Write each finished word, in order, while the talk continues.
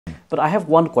But I have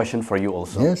one question for you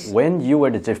also. Yes. When you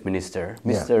were the chief minister,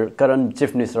 current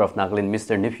chief minister of Nagaland,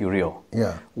 Mr. Nehru,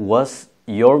 was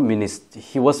your minister.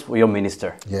 He was your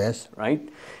minister. Yes. Right.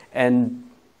 And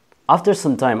after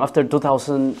some time, after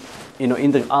 2000,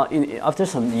 after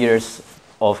some years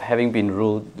of having been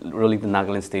ruling the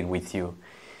Nagaland state with you,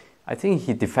 I think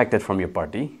he defected from your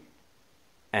party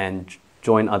and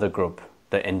joined other group,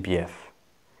 the NPF,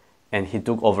 and he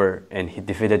took over and he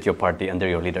defeated your party under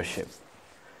your leadership.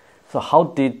 So how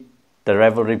did the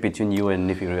rivalry between you and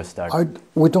Nehru start? I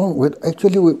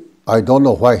don't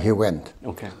know why he went.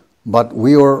 Okay. But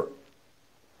we were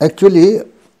actually,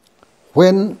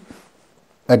 when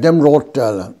Adam wrote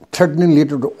a threatening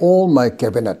letter to all my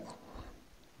cabinet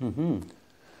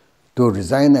to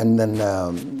resign and then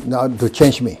to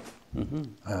change me.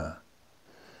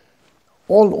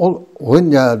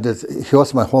 When he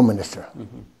was my home minister,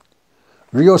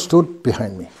 Rio stood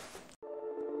behind me.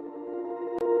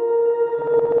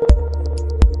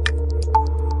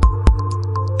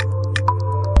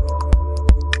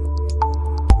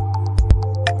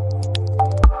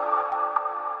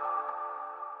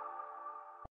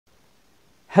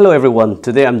 Hello everyone.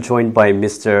 Today I'm joined by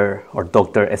Mr. or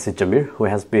Dr. S.A. Jamir,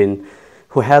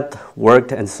 who had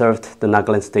worked and served the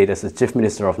Nagaland state as the Chief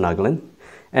Minister of Nagaland,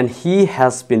 and he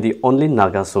has been the only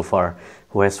Naga so far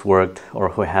who has worked or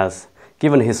who has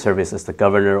given his service as the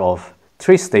governor of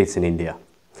 3 states in India.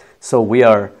 So we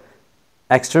are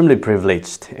extremely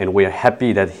privileged and we are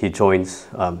happy that he joins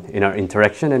in our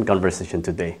interaction and conversation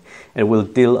today. And we'll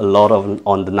deal a lot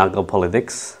on the Naga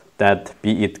politics, that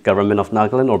be it government of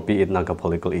Nagaland or be it Naga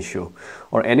political issue,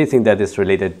 or anything that is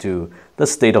related to the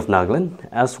state of Nagaland,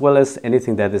 as well as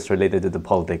anything that is related to the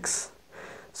politics.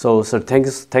 So, sir,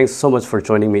 thanks so much for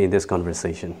joining me in this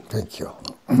conversation. Thank you.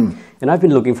 And I've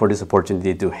been looking for this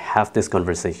opportunity to have this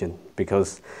conversation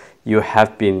because you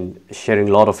have been sharing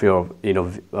a lot of your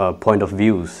point of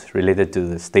views related to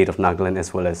the state of Nagaland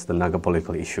as well as the Naga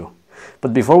political issue.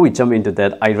 But before we jump into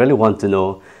that, I really want to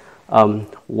know,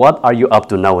 what are you up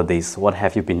to nowadays? What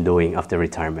have you been doing after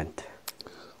retirement?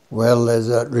 Well, as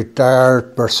a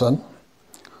retired person,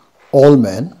 old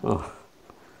man,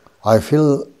 I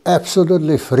feel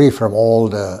absolutely free from all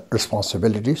the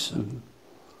responsibilities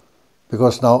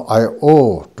because now I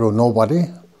owe to nobody,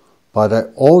 but I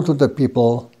owe to the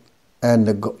people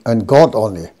and God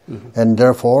only. And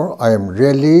therefore, I am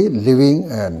really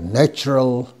living a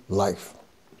natural life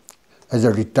as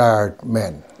a retired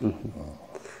man.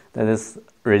 That is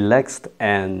relaxed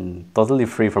and totally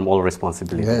free from all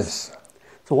responsibilities. Yes.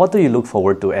 So what do you look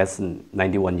forward to as a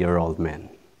 91-year-old man?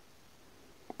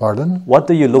 Pardon? What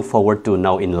do you look forward to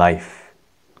now in life?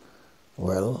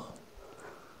 Well,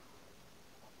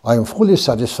 I am fully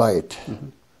satisfied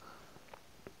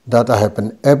that I have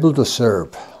been able to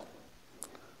serve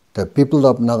the people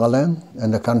of Nagaland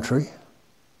and the country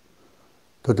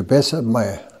to the best of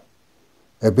my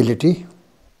ability,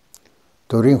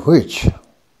 during which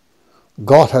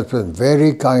God has been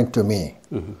very kind to me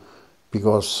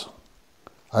because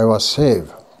I was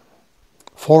saved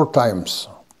 4 times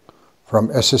from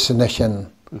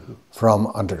assassination from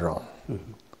underground.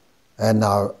 And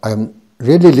now I'm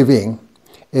really living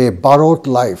a borrowed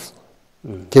life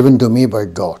given to me by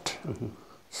God.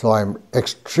 So I'm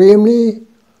extremely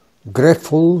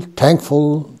grateful,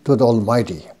 thankful to the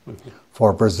Almighty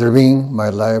for preserving my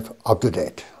life up to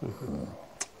date.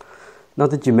 Now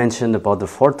that you mentioned about the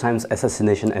 4 times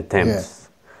assassination attempts,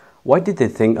 why did they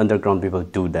think underground people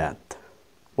do that?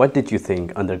 What did you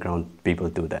think underground people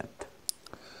do that?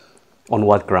 On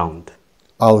what ground?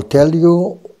 I'll tell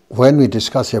you when we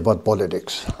discuss about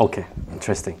politics. Okay,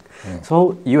 interesting.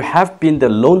 So you have been the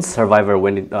lone survivor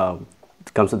when it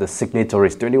comes to the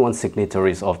signatories, 21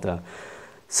 signatories of the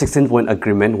 16-point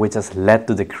agreement, which has led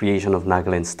to the creation of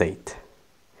Nagaland state.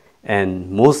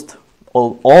 And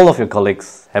all of your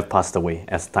colleagues have passed away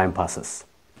as time passes.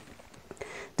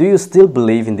 Do you still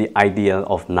believe in the idea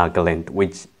of Nagaland,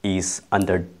 which is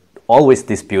under always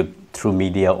dispute through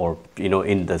media or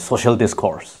in the social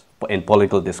discourse, in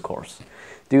political discourse?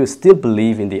 Do you still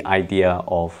believe in the idea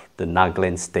of the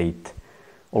Nagaland state,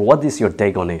 or what is your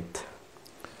take on it?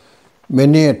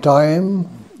 Many a time,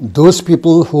 those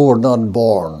people who were not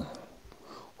born,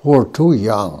 who are too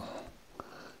young,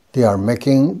 they are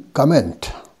making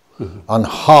comment on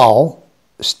how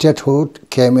statehood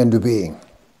came into being.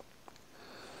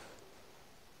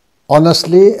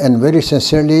 Honestly and very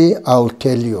sincerely, I'll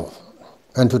tell you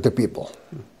and to the people,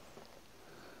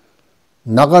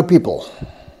 Naga people,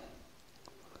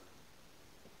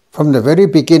 from the very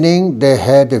beginning, they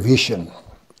had a vision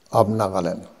of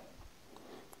Nagaland,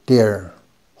 their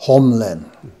homeland.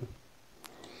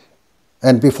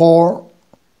 And before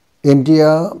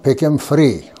India became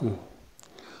free,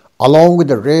 along with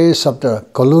the rest of the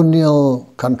colonial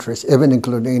countries, even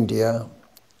including India,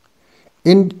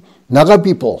 Naga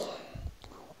people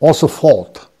also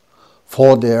fought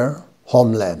for their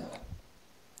homeland.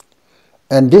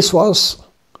 And this was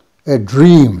a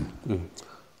dream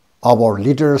of our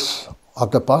leaders of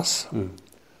the past,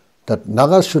 that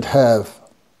Naga should have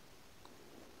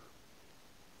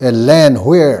a land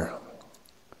where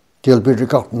they'll be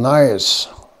recognized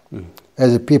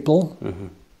as a people,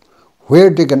 where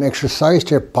they can exercise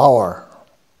their power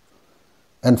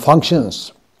and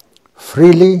functions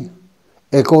freely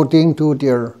according to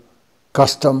their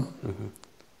custom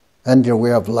and their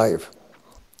way of life,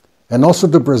 and also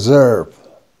to preserve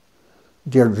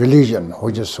their religion,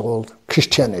 which is called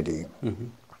Christianity.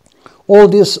 All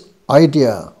this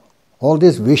idea, all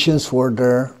these visions were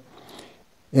there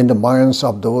in the minds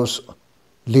of those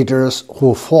leaders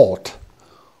who fought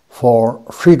for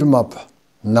freedom of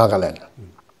Nagaland.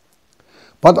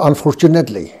 But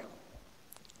unfortunately,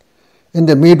 in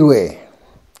the midway,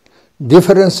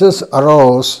 differences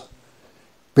arose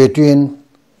between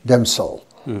themselves.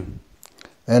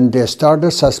 And they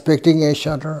started suspecting each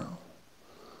other.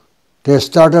 They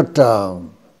started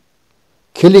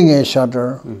killing each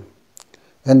other.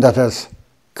 And that has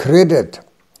created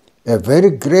a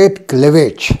very great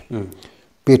cleavage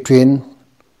between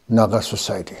Naga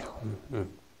society.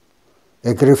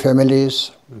 Agri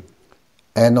families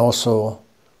and also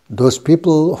those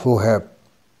people who have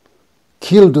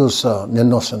killed those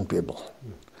innocent people.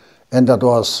 And that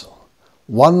was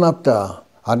one of the,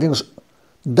 I think,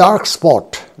 dark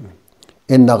spot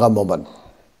in Naga movement.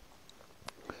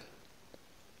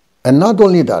 And not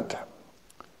only that,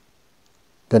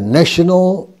 the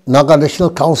Naga National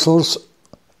Council's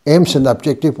aims and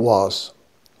objective was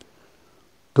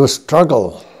to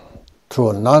struggle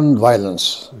through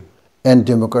non-violence and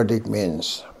democratic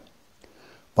means.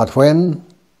 But when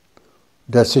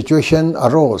the situation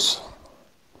arose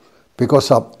because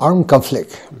of armed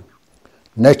conflict,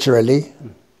 naturally,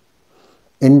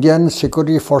 Indian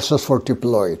security forces were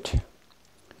deployed.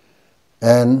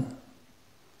 And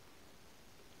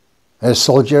as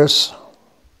soldiers,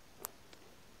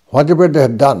 whatever they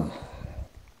had done,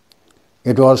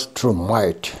 it was through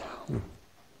might.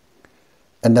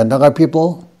 And the Naga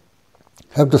people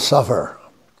have to suffer.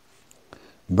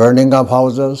 Burning up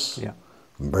houses,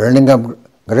 burning up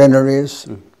granaries,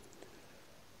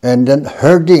 and then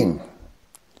herding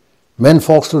men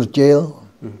folks to jail,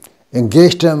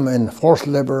 engage them in forced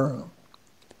labor,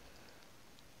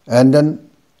 and then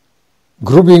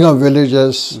grouping of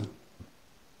villages.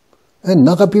 And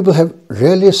Naga people have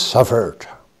really suffered,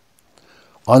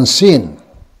 unseen,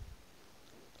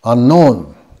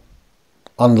 unknown,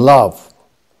 unloved,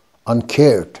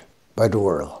 uncared by the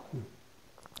world.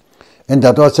 And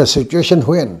that was a situation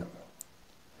when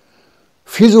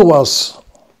Fizu was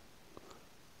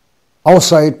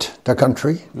outside the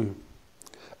country,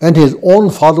 and his own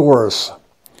followers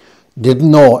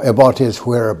didn't know about his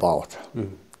whereabouts.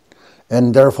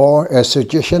 And therefore, a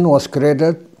situation was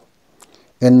created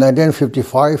in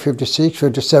 1955, 56,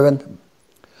 57,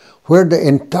 where the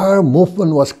entire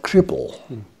movement was crippled.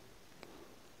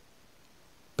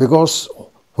 Because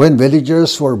when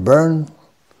villages were burned,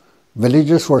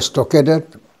 villages were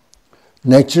stockaded,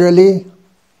 naturally,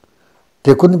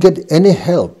 they couldn't get any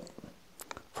help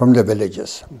from the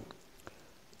villages.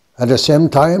 At the same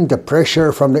time, the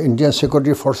pressure from the Indian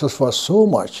security forces was so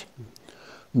much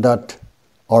that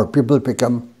our people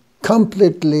became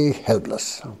completely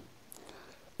helpless.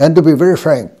 And to be very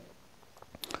frank,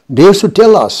 they used to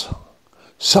tell us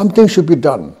something should be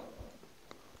done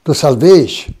to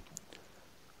salvage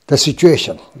the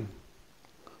situation.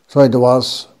 So it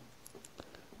was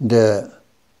the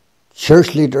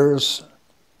church leaders,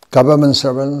 government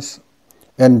servants,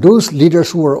 and those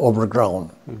leaders who were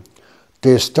overground.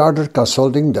 They started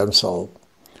consulting themselves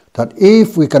that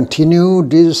if we continue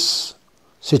this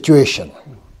situation,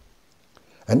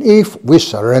 and if we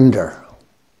surrender,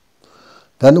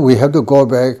 then we have to go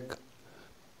back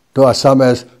to Assam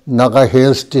as Naga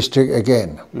Hills district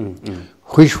again,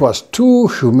 which was too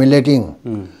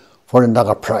humiliating for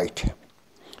Naga pride.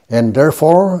 And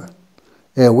therefore,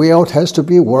 a way out has to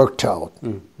be worked out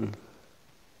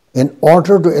in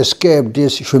order to escape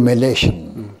this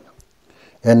humiliation.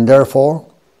 And therefore,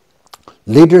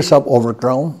 leaders of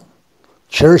overground,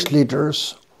 church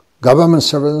leaders, government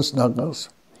servants, Nagas,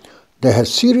 they had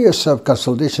series of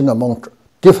consultation among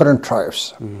different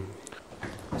tribes.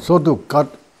 So to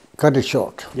cut it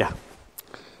short,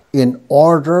 in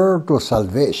order to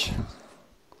salvage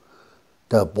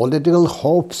the political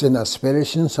hopes and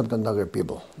aspirations of the Naga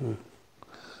people,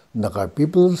 Naga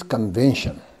People's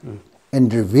Convention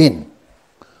intervene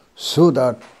so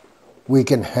that we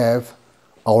can have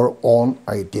our own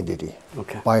identity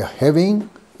by having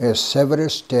a separate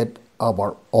state of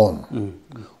our own,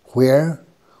 where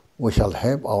we shall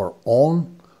have our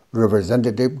own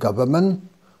representative government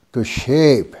to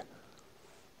shape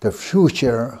the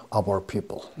future of our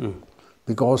people.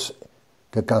 Because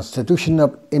the Constitution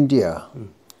of India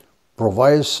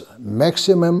provides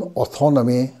maximum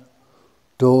autonomy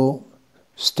to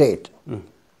state,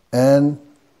 and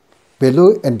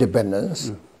below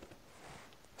independence,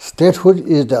 statehood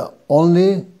is the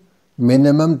only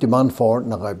minimum demand for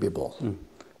Naga people.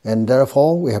 And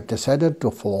therefore, we have decided to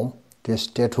form this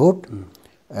statehood.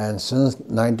 And since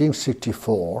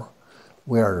 1964,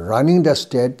 we are running the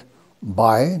state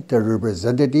by the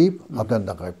representative of the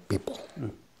Naga people.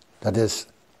 That is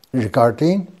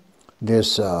regarding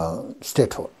this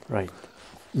statehood. Right.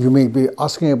 You may be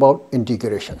asking about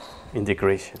integration.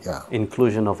 Integration. Yeah.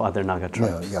 Inclusion of other Naga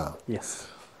tribes. Yeah. Yes.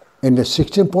 In the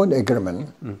 16-point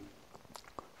agreement,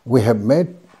 we have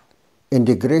made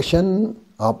integration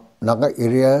of Naga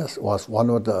areas was one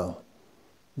of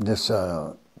this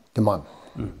demand.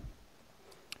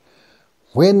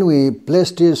 When we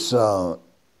placed this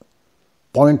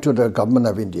point to the government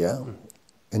of India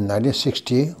in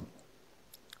 1960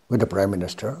 with the Prime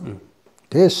Minister,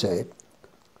 they said,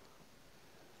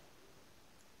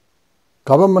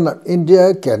 government of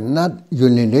India cannot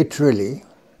unilaterally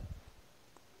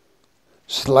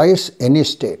slice any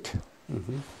state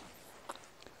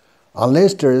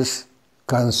unless there is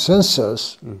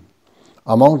consensus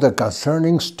among the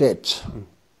concerning states.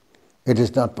 It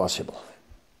is not possible.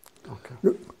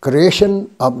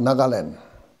 Creation of Nagaland,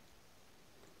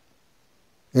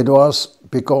 it was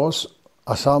because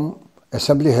Assam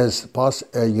Assembly has passed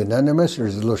a unanimous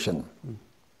resolution.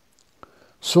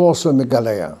 So also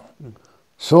Meghalaya,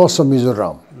 so also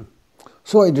Mizoram.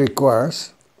 So it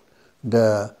requires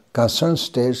the concerned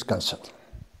states' consent.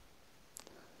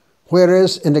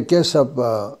 Whereas in the case of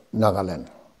Nagaland,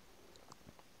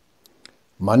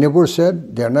 Manipur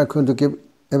said they are not going to give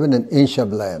even an inch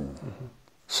of land.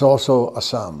 So also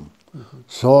Assam,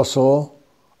 so also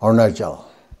Arunachal.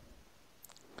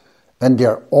 And they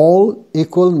are all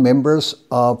equal members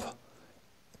of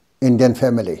Indian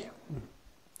family.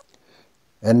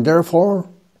 And therefore,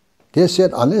 they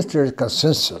said unless there is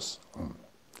consensus,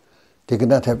 they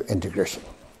cannot have integration.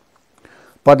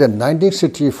 But in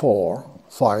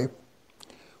 1964-5,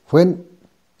 when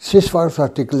ceasefire was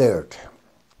declared,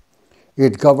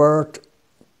 it covered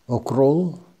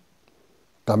Ukhrul,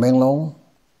 Tamenglong,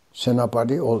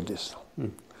 Senapati, all this.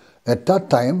 At that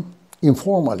time,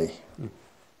 informally,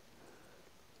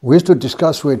 we used to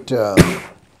discuss with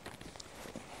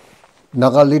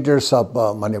Naga leaders of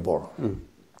Manipur.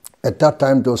 At that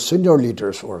time, those senior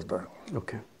leaders were there.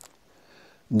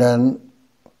 Then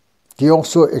they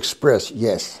also expressed,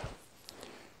 yes,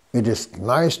 it is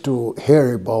nice to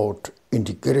hear about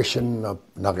integration of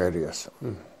Naga areas.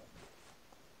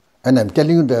 And I'm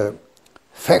telling you the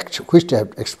facts which they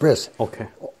have expressed.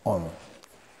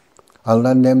 I'll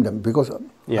not name them because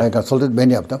I consulted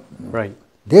many of them.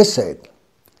 They said,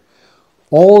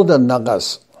 all the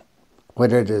Nagas,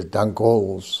 whether it is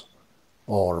Dangols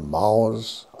or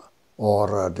Maos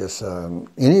or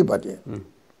anybody,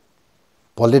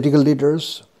 political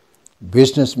leaders,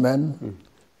 businessmen,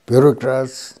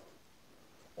 bureaucrats,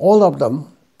 all of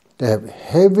them, they have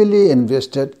heavily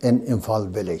invested in Imphal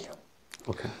Valley.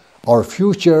 Our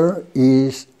future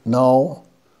is now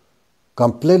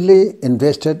completely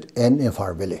invested in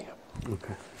Imphal Valley.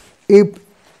 If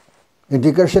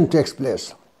integration takes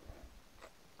place,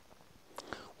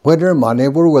 whether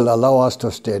Manipur will allow us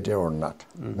to stay there or not,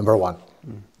 number one.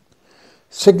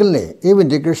 Secondly, if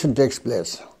integration takes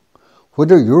place,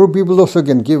 whether your people also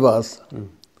can give us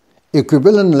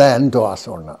equivalent land to us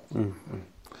or not.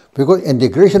 Because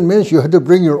integration means you have to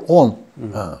bring your own,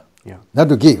 not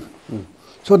to give.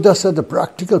 So that's the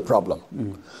practical problem.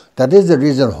 That is the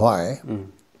reason why,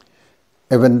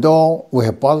 even though we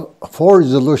have passed 4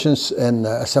 resolutions in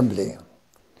Assembly,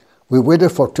 we waited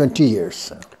for 20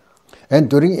 years. And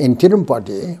during interim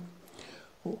party,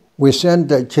 we sent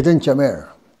Jamir.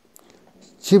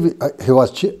 He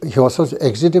was also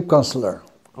executive councillor,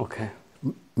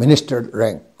 minister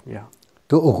rank,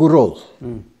 to Ukhrul.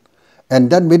 And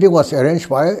that meeting was arranged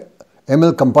by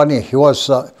ML Company. He was,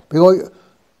 because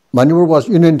Manipur was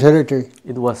union territory.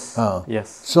 It was, yes.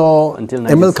 So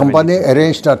ML Company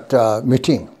arranged that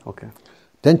meeting.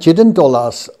 Then Chidan told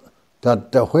us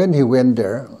that when he went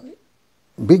there,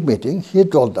 big meeting, he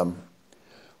told them,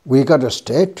 we got a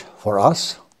state for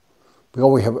us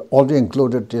because we have already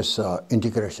included this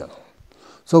integration.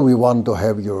 So we want to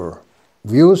have your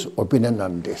views, opinion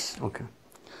on this. Okay.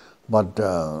 But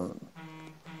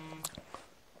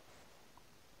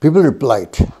people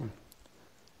replied,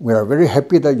 we are very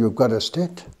happy that you've got a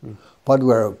state, but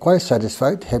we are quite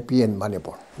satisfied, happy in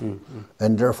Manipur.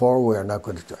 And therefore, we are not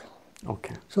going to join.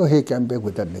 Okay. So he came back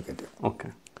with that negative.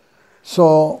 Okay.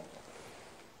 So,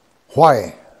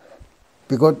 why?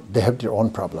 Because they have their own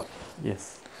problem.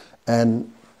 Yes.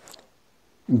 And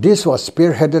this was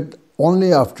spearheaded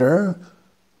only after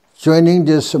joining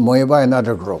this Moeba and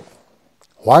other group.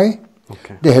 Why?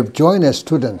 Okay. They have joined as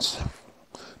students.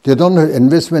 They don't have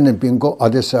investment in Bingo or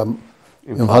this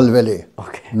Imphal Valley,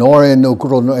 Okay. nor in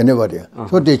Ukro, nor anybody.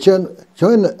 So they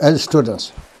join as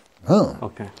students.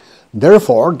 Okay.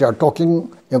 Therefore, they are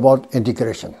talking about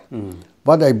integration.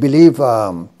 But I believe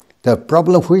the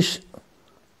problem which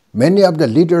many of the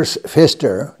leaders face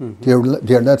there,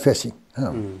 they are not facing.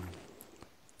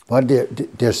 But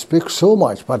they speak so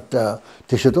much, but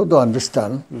they should also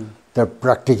understand the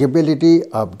practicability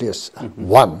of this,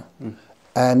 one,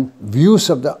 and views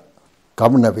of the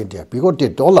government of India. Because they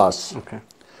told us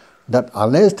that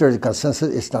unless there is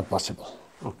consensus, it's not possible.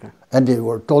 Okay. And they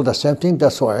were told the same thing.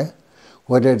 That's why,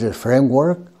 whether it is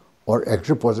framework or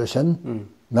active possession,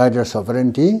 neither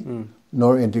sovereignty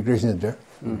nor integration is there.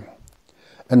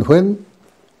 And when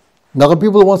Naga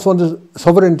people want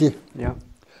sovereignty,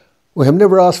 we have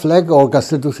never asked flag or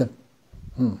constitution.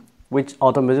 Which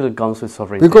automatically comes with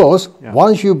sovereignty. Because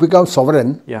once you become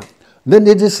sovereign, then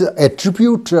it is an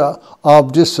attribute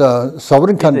of this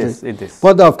sovereign country. It is.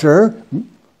 But after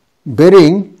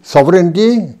bearing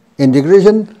sovereignty,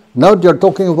 integration, now they are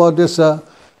talking about this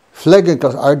flag.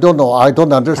 I don't know. I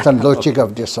don't understand logic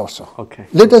of this also. Okay.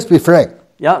 Let us be frank.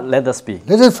 Yeah, let us be.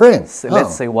 Let us be frank.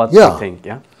 Let's say what we think.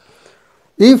 Yeah.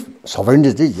 If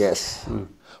sovereignty, yes.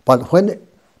 But when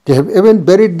they have even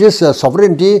buried this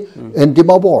sovereignty in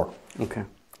Dimapur. Okay.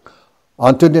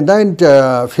 On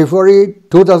 29th February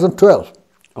 2012.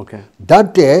 Okay.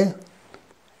 That day,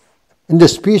 in the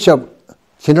speech of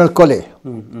General Kole,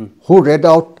 who read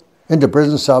out in the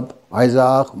presence of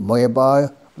Isaac,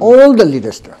 Moeba, all the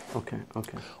leaders there. Okay.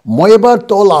 Okay. Moeba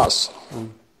told us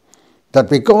that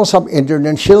because of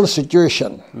international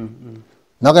situation,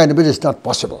 Naga independence is not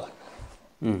possible.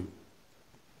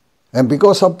 And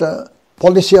because of the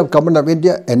policy of government of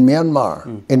India and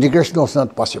Myanmar, integration was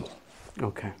not possible.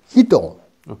 Okay. He told.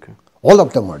 Okay. All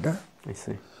of them were there. I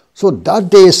see. So that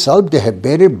day itself, they have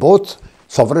buried both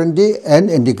sovereignty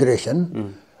and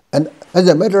integration. And as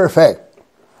a matter of fact,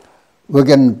 we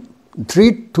can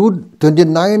treat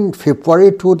 29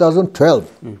 February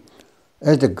 2012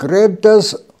 as the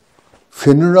greatest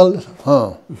funeral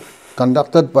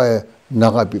conducted by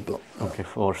Naga people. Okay,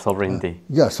 for sovereignty.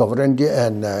 Yeah, sovereignty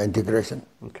and integration.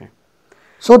 Okay.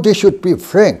 So they should be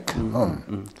frank.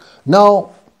 Now,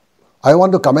 I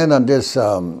want to comment on this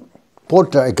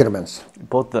both agreements.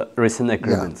 Both the recent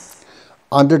agreements.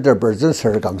 Under the present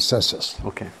circumstances.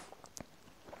 Okay.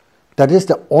 That is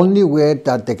the only way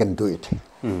that they can do it.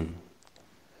 And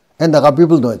Naga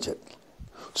people know it.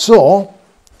 So,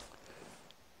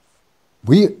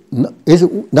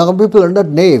 Naga people are not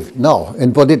naive now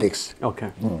in politics.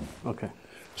 Okay. Okay.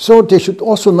 So they should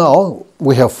also now,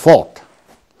 we have fought,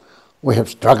 we have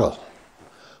struggled,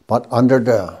 but under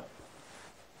the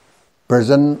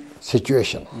present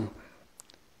situation,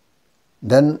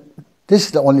 then this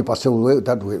is the only possible way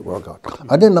that we work out.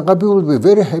 And then Naga people will be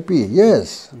very happy.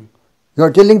 Yes, you are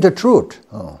telling the truth.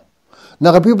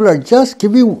 Naga people are just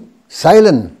keeping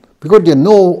silent because they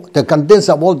know the contents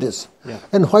of all this.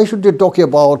 And why should they talk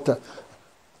about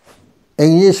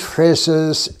English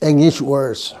phrases, English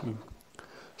words?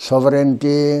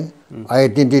 Sovereignty,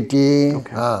 identity.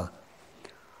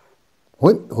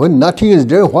 When nothing is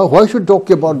there, why should talk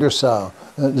about this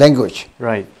language?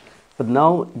 Right. But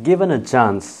now, given a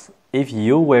chance, if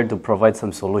you were to provide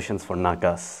some solutions for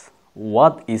Nagas,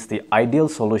 what is the ideal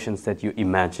solutions that you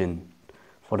imagine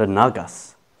for the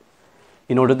Nagas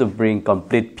in order to bring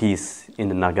complete peace in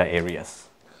the Naga areas?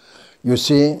 You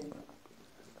see,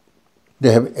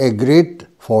 they have agreed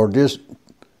for this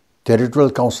territorial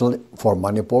council for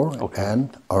Manipur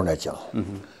and Arunachal.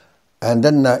 And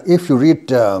then if you read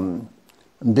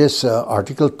this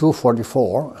Article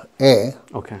 244A,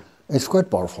 it's quite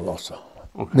powerful also.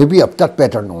 Maybe of that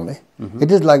pattern only.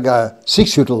 It is like a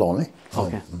 6 schedule only.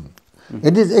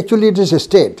 It is actually, it is a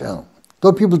state,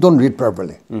 though people don't read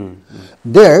properly.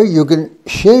 There you can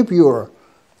shape your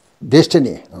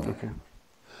destiny.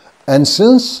 And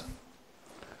since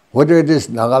whether it is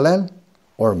Nagaland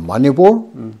or Manipur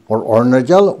or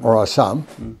Arunachal or Assam,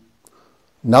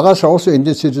 Nagas are also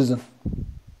Indian citizens.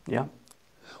 Yeah.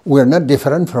 We are not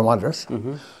different from others.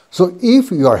 So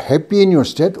if you are happy in your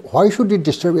state, why should you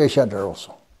disturb each other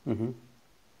also?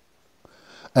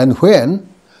 And when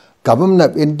government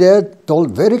of India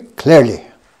told very clearly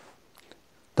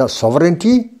that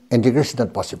sovereignty integration is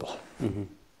not possible,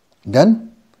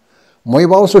 then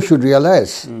Moiba also should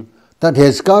realize that he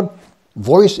has got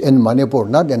voice in Manipur,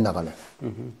 not in Nagaland.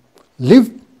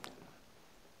 Leave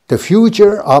the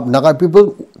future of Naga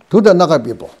people to the Naga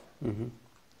people.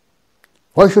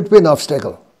 Why should be an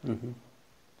obstacle?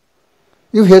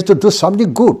 If he has to do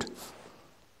something good,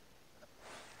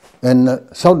 and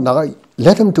South Naga,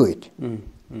 let him do it.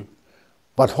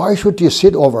 But why should you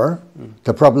sit over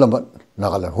the problem of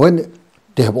Nagaland when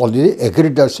they have already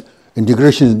agreed that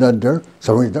integration is not there?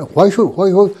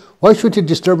 Why should you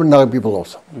disturb Naga people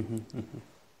also?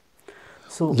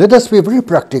 So let us be very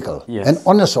practical yes. and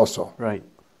honest also. Right.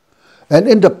 And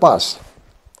in the past,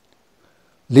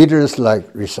 leaders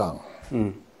like Risang,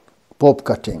 Pope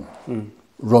Cutting,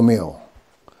 Romeo,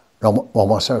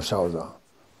 Ramasar Sauza,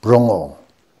 Brongo,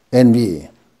 Envy,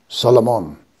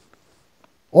 Solomon,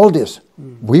 all this,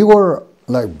 we were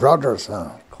like brothers.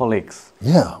 Colleagues.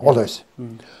 Yeah, always.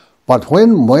 But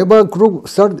when Moiba group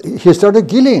he started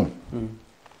killing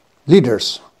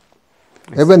leaders.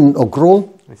 Even Okrol,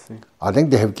 I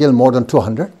think they have killed more than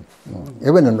 200.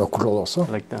 Even in Okrol also.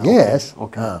 Like that? Yes.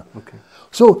 Okay.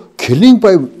 So killing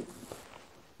by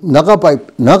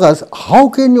Nagas, how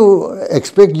can you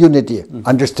expect unity,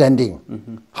 understanding,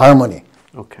 harmony?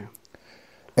 Okay.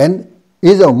 And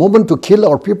it is a movement to kill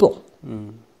our people.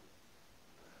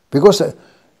 Because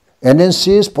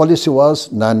NNC's policy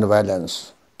was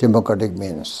non-violence, democratic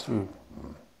means.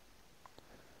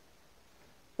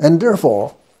 And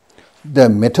therefore, the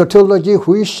methodology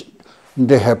which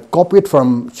they have copied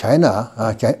from China,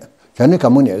 Chinese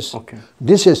communists,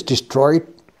 this has destroyed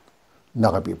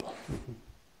Naga people.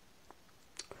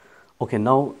 Okay,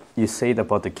 now you said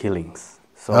about the killings.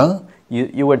 So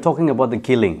you were talking about the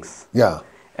killings. Yeah.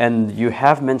 And you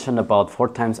have mentioned about 4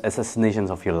 times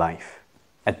assassinations of your life.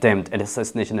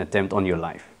 Assassination attempt on your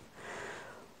life.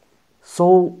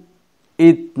 So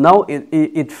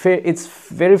it's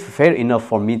very fair enough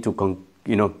for me to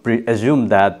assume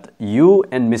that you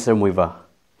and Mr. Muiva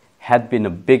had been a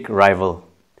big rival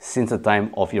since the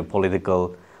time of your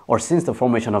political, or since the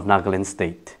formation of Nagaland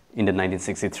state in the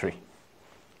 1963.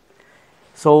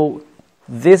 So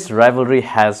this rivalry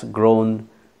has grown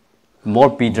more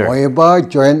bitter. Muiva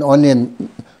joined only in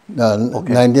only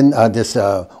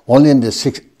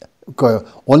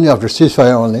after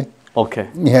ceasefire only. Okay.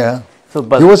 Yeah. So,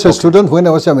 but he was a student when I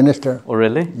was a minister. Oh,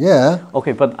 really? Yeah.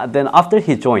 Okay, but then after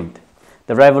he joined,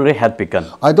 the rivalry had begun.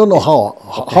 I don't know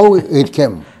how it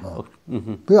came.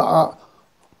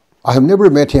 I have never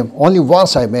met him. Only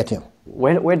once I met him.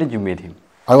 Where did you meet him?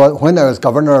 When I was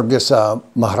governor of this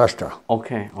Maharashtra.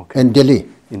 Okay. In Delhi.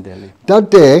 In Delhi.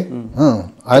 That day,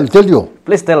 I'll tell you.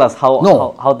 Please tell us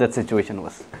how that situation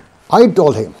was. I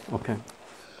told him. Okay.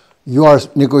 You are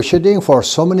negotiating for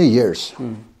so many years,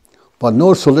 but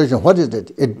no solution. What is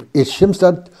it? It seems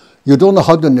that you don't know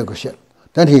how to negotiate.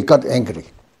 Then he got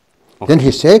angry. Then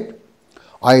he said,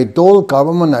 I told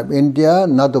government of India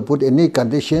not to put any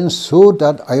conditions so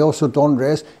that I also don't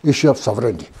raise issue of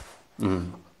sovereignty.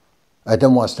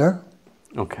 Adam was there.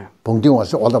 Okay. Pungting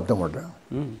was there. All of them were there.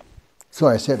 So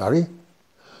I said, Ari,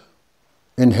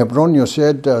 in Hebron you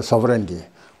said sovereignty.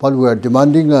 But we are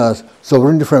demanding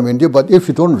sovereignty from India. But if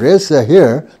you don't raise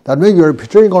here, that means you are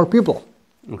betraying our people.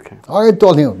 Okay. I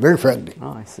told him very frankly.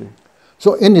 Oh, I see.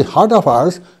 So in his heart of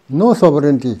hearts, no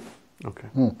sovereignty. Okay.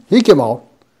 He came out,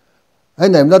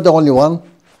 and I'm not the only one.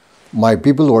 My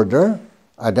people were there.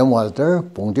 Adam was there.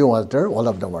 Pungti was there. All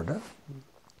of them were there.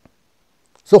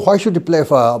 So why should he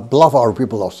bluff our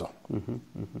people also?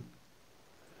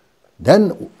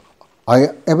 Then I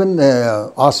even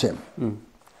asked him.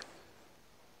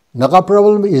 Naga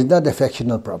problem is not a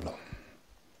factional problem.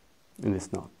 It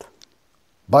is not.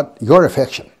 But your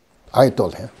affection, I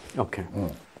told him. Okay.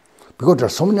 Because there are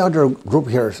so many other group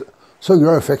here, so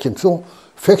your affection. So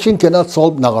faction cannot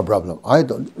solve Naga problem. I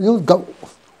don't,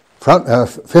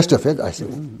 face to face, I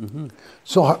said.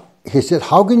 So he said,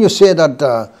 how can you say that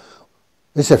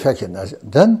it's affection? I said,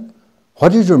 then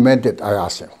what is your mandate? I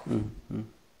asked him.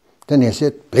 Then he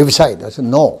said, plebiscite. I said,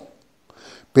 no.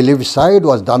 Plebiscite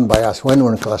was done by us when we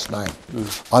were in class 9,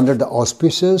 under the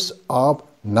auspices of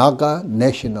Naga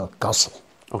National Council.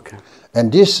 Okay.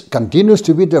 And this continues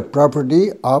to be the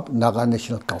property of Naga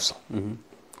National Council.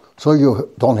 So you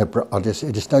don't have this;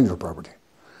 it is not your property.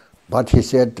 But he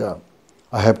said,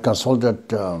 I have consulted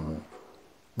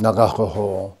Naga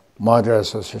Hoho, Mother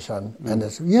Association, and I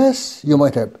said, yes, you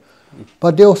might have.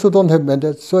 But they also don't have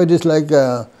mandate. So it is like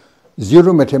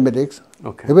zero mathematics.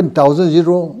 Okay. Even 1,000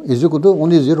 zero is equal to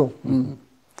only zero.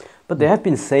 But they have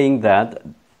been saying that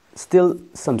still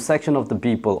some section of the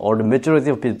people or the majority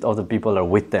of the people are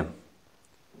with them.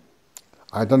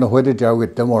 I don't know whether they are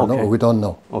with them or Okay. no. We don't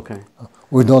know. Okay.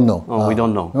 We don't know. Oh, we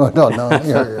don't know. We don't know.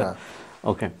 Yeah.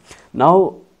 Okay.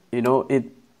 Now, it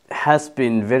has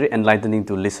been very enlightening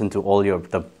to listen to all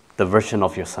the version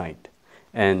of your side.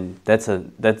 And that's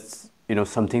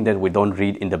something that we don't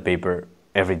read in the paper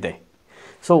every day.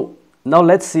 So now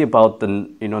let's see about the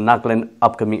Nagaland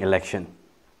upcoming election.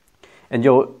 And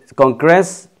your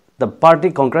Congress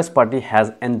party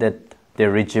has ended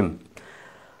their regime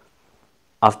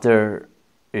after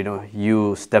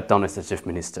you stepped down as the chief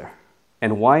minister.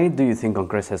 And why do you think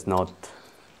Congress has not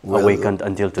awakened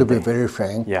until today? To be very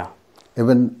frank, yeah.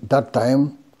 Even that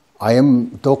time, I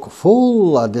took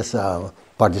full this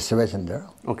participation there.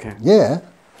 Okay. Yeah.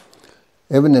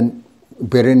 Even in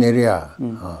Berin area,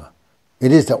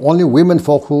 it is the only women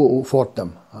folk who fought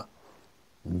them.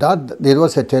 It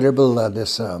was a terrible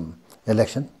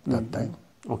election that time.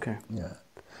 Okay. Yeah.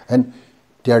 And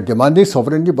they are demanding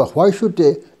sovereignty, but why should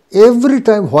they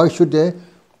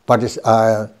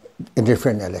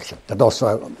interfere in election? That's also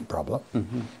a problem.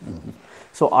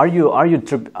 So are you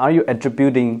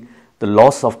attributing the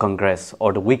loss of Congress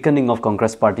or the weakening of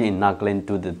Congress party in Nagaland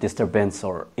to the disturbance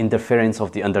or interference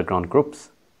of the underground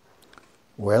groups?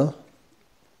 Well,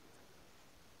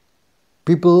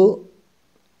 people,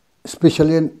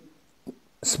 especially in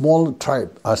small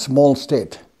tribe, a small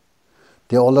state,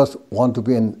 they always want to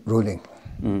be in ruling.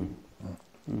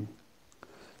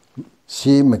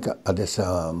 See this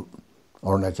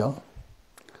Arunachal,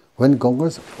 when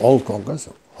Congress, when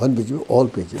BJP, all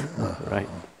BJP. Right.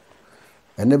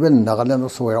 And even Nagaland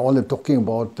also, we're only talking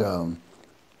about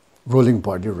ruling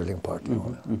party.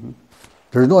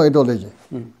 There is no ideology.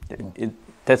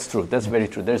 That's true. That's very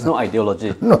true. There's no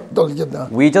ideology. No ideology. No.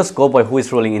 We just go by who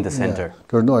is ruling in the center. Yeah,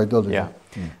 there's no ideology. Yeah.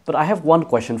 But I have one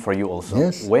question for you also.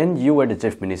 Yes. When you were the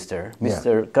chief minister,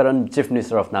 current chief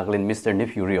minister of Nagaland, Mr.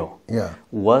 Nehru,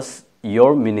 was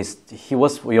your minister. He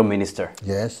was your minister.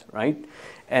 Yes. Right.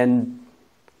 And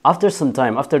after some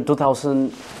time, after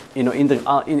 2000,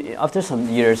 after some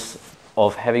years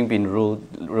of having been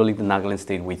ruling the Nagaland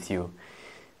state with you,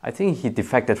 I think he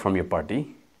defected from your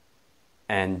party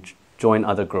and joined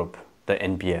other group, the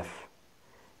NPF,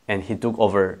 and he took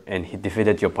over and he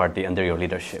defeated your party under your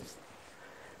leadership.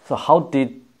 So how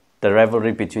did the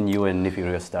rivalry between you and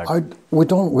Nehru start? I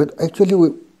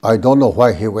don't know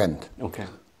why he went. Okay.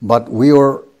 But we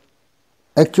were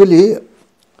actually,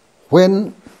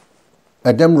 when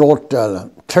Adam wrote a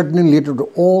threatening letter to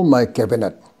all my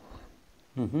cabinet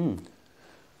to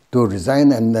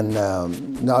resign and then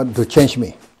to change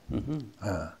me.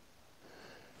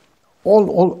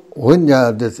 When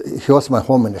he was my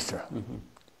home minister,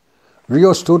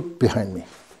 Rio stood behind me.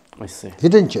 I see. He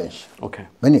didn't change. Okay.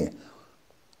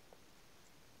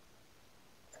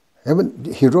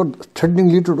 He wrote threatening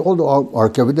letter to all our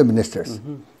cabinet ministers.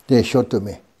 They showed to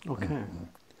me. Okay.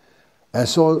 And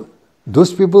so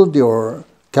those people, they were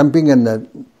camping in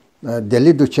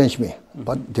Delhi to change me,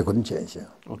 but they couldn't change.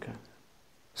 Okay.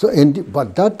 So,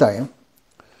 but that time,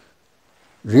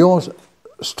 Rio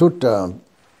stood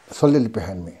solidly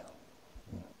behind me.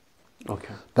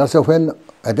 Okay. That's why when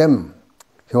Adam,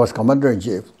 he was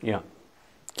commander-in-chief,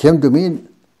 came to me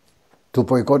to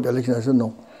boycott election, I said,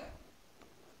 no.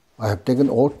 I have taken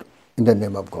oath in the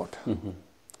name of God.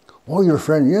 Oh, your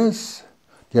friend, yes.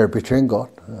 They are betraying God.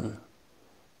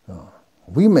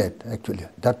 We met, actually,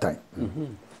 that time.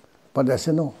 But I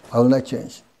said, no, I will not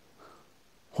change.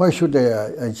 Why should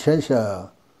I change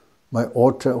my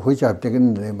oath, which I have taken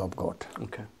in the name of God?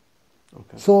 Okay.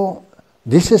 So,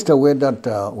 this is the way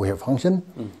that we have functioned.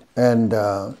 And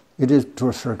it is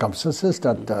through circumstances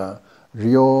that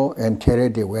Rio and Tere,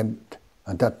 they went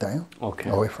at that time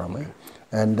away from me.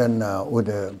 And then with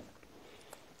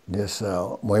this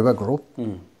Moiba group,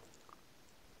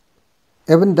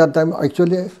 even that time,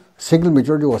 actually, single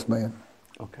majority was mine.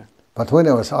 Okay. But when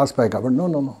I was asked by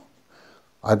government, no,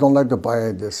 I don't like to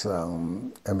buy this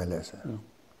MLS.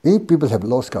 If people have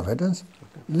lost confidence,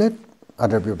 let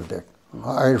other people take.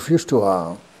 I refuse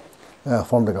to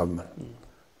form the government.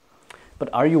 But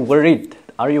are you worried?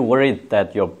 Are you worried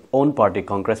that your own party,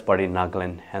 Congress Party in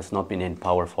Nagaland, has not been in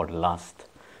power for the last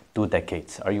 2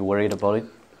 decades? Are you worried about it?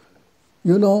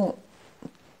 You know,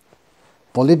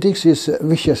 politics is a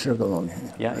vicious circle only.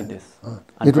 Yeah, it is.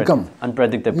 It will come.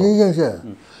 Unpredictable. Yes.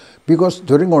 Because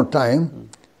during our time,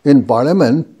 in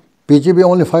Parliament, BJP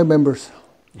only 5 members.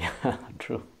 Yeah,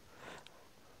 true.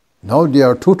 Now they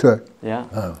are 2/3.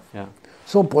 Yeah.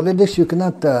 So politics you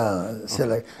cannot say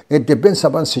like, it depends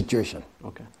upon situation.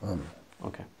 Okay.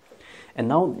 Okay. And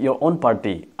now your own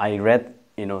party, I read,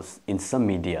 in some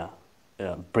media,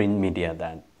 print media,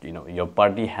 that your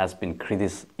party has been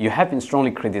you have been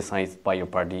strongly criticized by your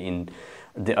party in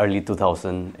the early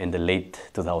 2000 and the late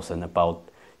 2000 about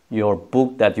your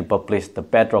book that you published, The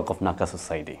Bedrock of Naga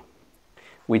Society,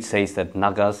 which says that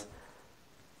Nagas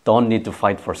don't need to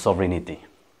fight for sovereignty.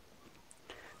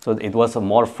 So it was a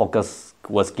more focus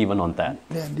was given on that.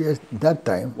 Yeah, yes, that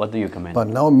time. What do you comment? But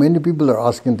now many people are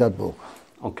asking that book.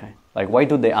 Okay. Like, why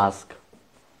do they ask?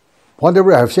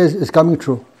 Whatever I have said is coming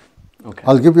true. Okay.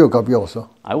 I'll give you a copy also.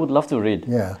 I would love to read.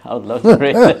 Yeah. I would love to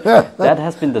read. That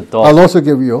has been the thought. I'll also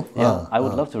give you. Yeah, I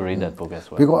would love to read that book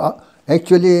as well. Because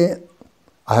actually,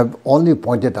 I have only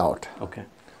pointed out. Okay.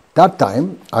 That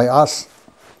time, I asked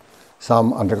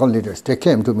some underground leaders. They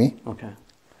came to me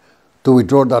to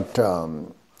withdraw that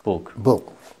book.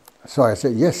 So I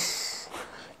said, yes,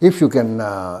 if you can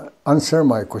answer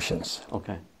my questions.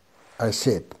 Okay. I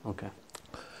said, okay.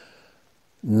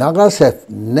 Nagas have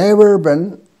never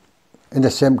been in the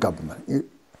same government.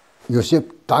 You see,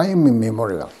 time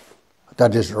immemorial.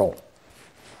 That is wrong.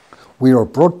 We were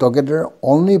brought together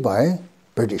only by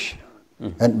British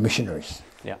and missionaries.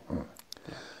 Yeah.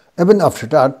 Even after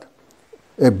that,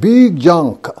 a big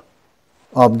chunk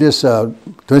of this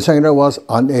Senayangba was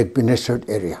unadministered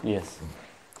area. Yes.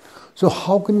 So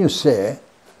how can you say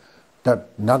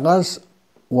that Nagas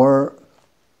were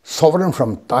sovereign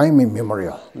from time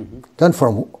immemorial? Then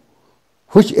from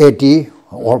which AD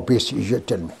or BC you should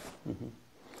tell me?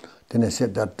 Then I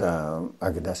said that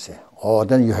I cannot say. Oh,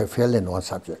 then you have failed in one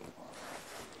subject.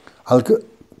 I'll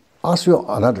ask you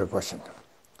another question.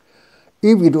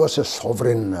 If it was a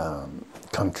sovereign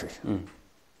country,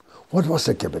 what was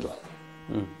the capital?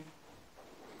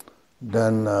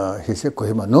 Then he said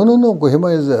Kohima. No,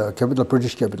 Kohima is a capital,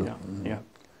 British capital. Yeah.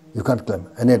 You can't claim.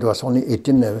 And it was only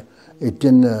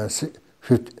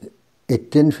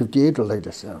 1858 or like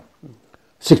this.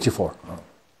 64.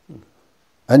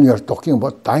 And you are talking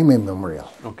about time immemorial.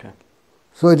 Okay.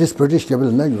 So it is British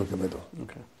capital, not your capital.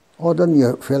 Okay. Or then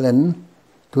you fell in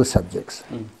two subjects.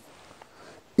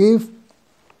 If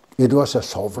it was a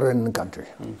sovereign country,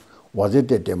 was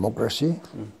it a democracy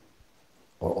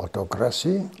or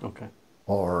autocracy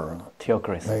or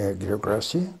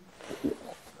theocracy?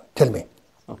 Tell me.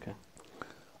 Okay.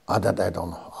 That I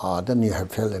don't know. Then you have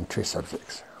failed in three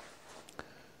subjects.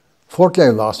 Fourthly, I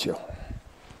will ask you,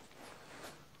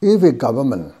 if a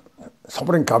government,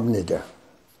 sovereign government is there,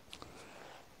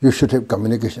 you should have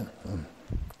communication.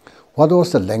 What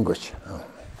was the language?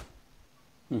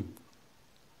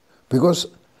 Because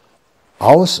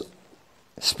ours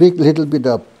speak little bit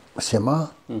of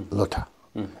Sema, Lota,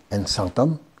 and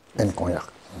Sanctum, and Konyak.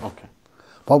 Okay.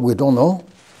 But we don't know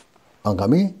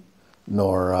Angami,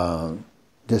 nor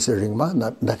this Ringma,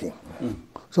 nothing.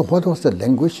 So what was the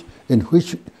language in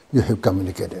which you have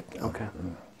communicated? Okay.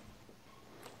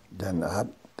 Then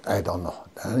I don't know.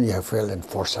 Then you have failed in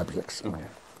four subjects. Okay.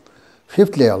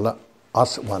 Fifthly, I'll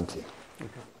ask one thing.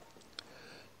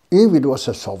 If it was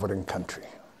a sovereign country,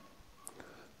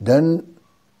 then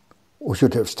we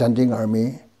should have standing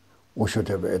army, we should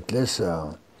have at least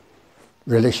a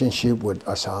relationship with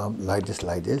Assam like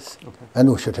this,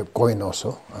 and we should have coin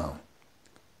also.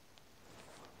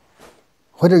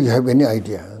 Whether you have any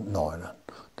idea? No.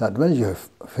 That when you have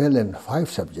failed in five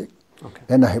subjects,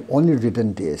 and I have only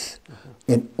written this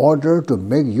in order to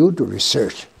make you to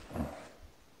research.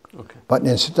 But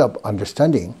instead of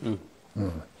understanding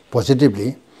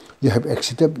positively, you have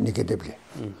accepted negatively.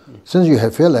 Since you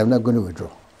have failed, I'm not going to withdraw.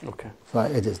 Okay. So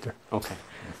it is there. Okay.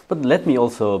 But let me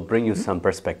also bring you some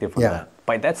perspective on that.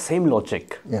 By that same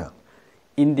logic,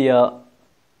 India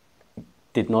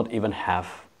did not even have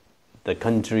the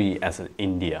country as an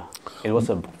India. It was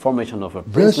a formation of a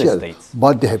princely states.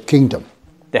 But they have kingdom.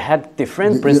 They had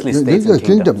different princely states and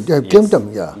kingdoms. They have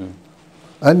kingdom,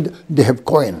 and they have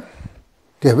coin.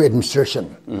 They have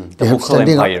administration. They have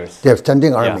standing empires. They have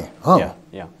standing army.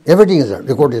 Everything is there.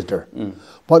 Record is there.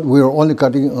 But we are only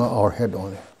cutting our head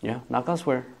only. Yeah, Nagas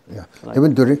were. Yeah.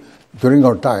 Even during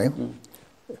our time,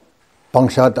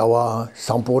 Pangsha Tawa,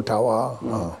 Sampo Tawa.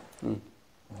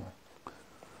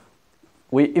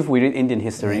 If we read Indian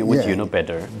history, which you know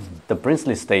better, the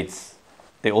princely states,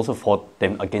 they also fought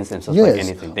them against themselves like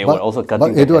anything. They were also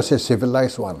cutting. But it was a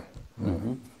civilized one.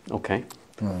 Okay.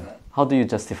 How do you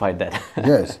justify that?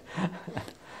 Yes.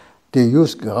 They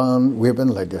use gun, weapon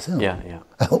like this.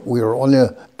 We are only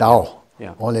Tao.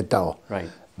 Only Tao. Right.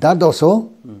 That also,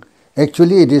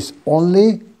 actually it is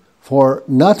only for,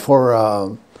 not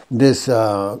for this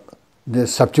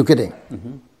subjugating.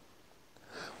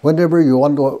 Whenever you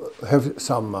want to have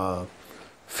some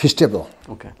festival,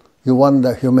 Okay. you want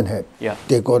the human head. Yeah.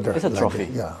 They go there. It's a like trophy.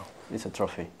 that. Yeah. It's a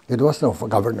trophy. It was not for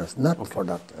governance, not for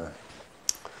that.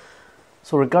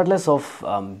 So regardless of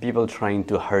people trying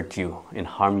to hurt you and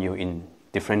harm you in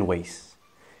different ways,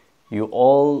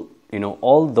 all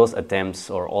those attempts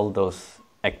or all those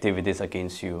activities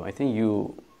against you, I think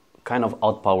you kind of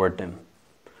outpowered them.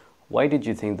 Why did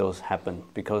you think those happened?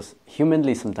 Because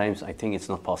humanly, sometimes I think it's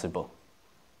not possible.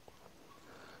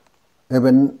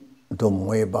 Even the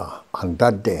Mueba, on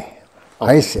that day,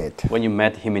 I said... When you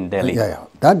met him in Delhi. Yeah.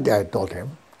 That day I told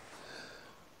him,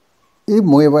 if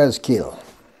Mueba is killed,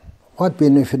 what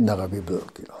benefit Naga people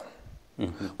kill?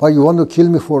 Mm-hmm. But you want to kill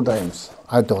me 4 times,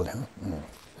 I told him.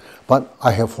 But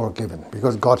I have forgiven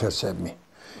because God has saved me.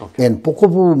 Okay. In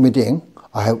Pokopu meeting,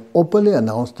 I have openly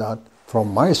announced that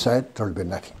from my side there will be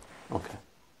nothing. Okay.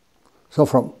 So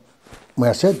from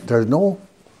my side there is no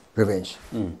revenge.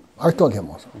 I told him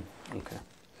also. Okay.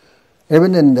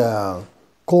 Even in the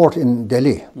court in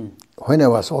Delhi, when I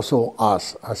was also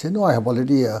asked, I said, no, I have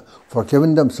already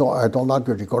forgiven them, so I don't have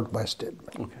to record my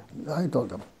statement. Okay. I told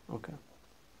them. Okay.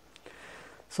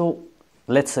 So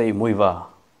let's say Muiva,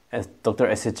 as Dr.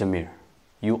 S.H. Jamir,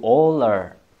 you all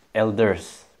are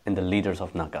elders and the leaders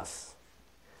of Nagas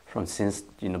from since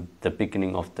the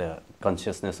beginning of the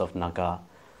consciousness of Naga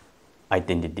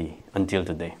identity until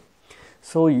today.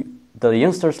 So the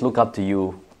youngsters look up to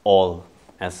you all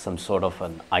as some sort of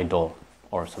an idol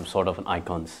or some sort of an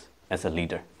icons as a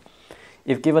leader.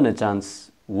 If given a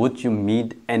chance, would you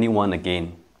meet anyone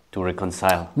again to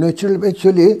reconcile? No,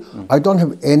 actually, I don't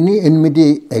have any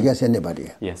enmity against anybody.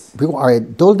 Yes. Because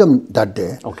I told them that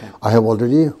day, okay. I have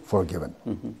already forgiven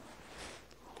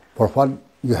for what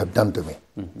you have done to me.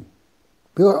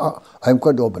 Because I'm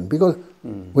quite open. Because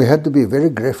we had to be very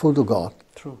grateful to God.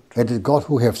 True. It is God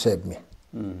who have saved me.